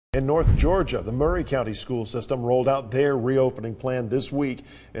In North Georgia, the Murray County School System rolled out their reopening plan this week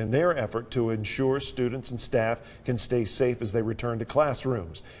in their effort to ensure students and staff can stay safe as they return to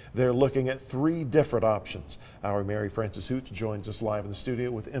classrooms. They're looking at 3 different options. Our Mary Frances Hoots joins us live in the studio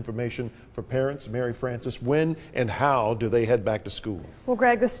with information for parents. Mary Frances, when and how do they head back to school? Well,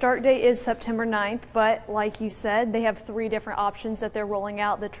 Greg, the start date is September 9th, but like you said, they have 3 different options that they're rolling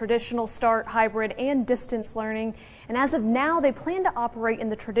out: the traditional start, hybrid, and distance learning. And as of now, they plan to operate in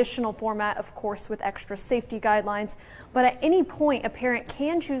the traditional format, of course, with extra safety guidelines. But at any point, a parent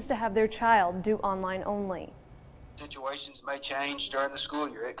can choose to have their child do online only. Situations may change during the school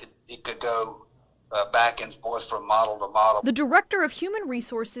year. It could go back and forth from model to model. The Director of Human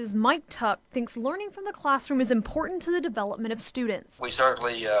Resources, Mike Tuck, thinks learning from the classroom is important to the development of students. We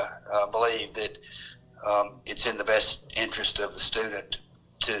certainly believe that it's in the best interest of the student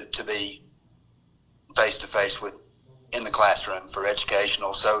to be face-to-face in the classroom for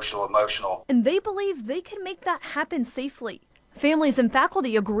educational, social, emotional. And they believe they can make that happen safely. Families and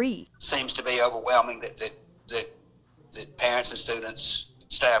faculty agree. Seems to be overwhelming that parents and students,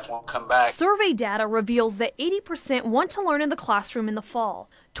 staff won't come back. Survey data reveals that 80% want to learn in the classroom in the fall.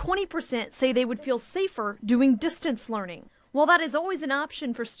 20% say they would feel safer doing distance learning. While that is always an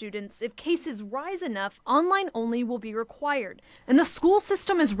option for students, if cases rise enough, online only will be required. And the school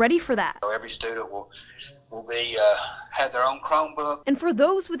system is ready for that. So every student will have their own Chromebook. And for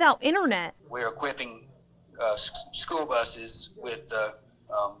those without internet, we're equipping school buses with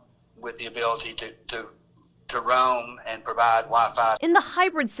the ability to roam and provide Wi-Fi. In the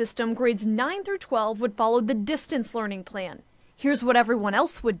hybrid system, grades 9 through 12 would follow the distance learning plan. Here's what everyone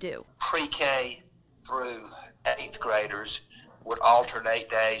else would do. Pre-K through 8th graders would alternate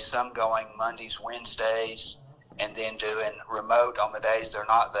days, some going Mondays, Wednesdays, and then doing remote on the days they're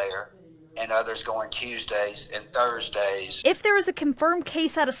not there, and others going Tuesdays and Thursdays. If there is a confirmed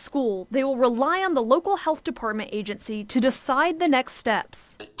case at a school, they will rely on the local health department agency to decide the next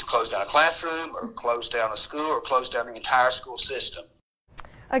steps. To close down a classroom, or close down a school, or close down the entire school system.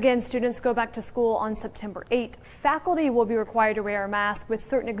 Again, students go back to school on September 8th. Faculty will be required to wear a mask with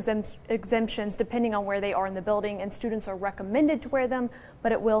certain exemptions depending on where they are in the building, and students are recommended to wear them,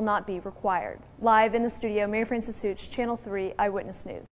 but it will not be required. Live in the studio, Mary Frances Hoots, Channel 3 Eyewitness News.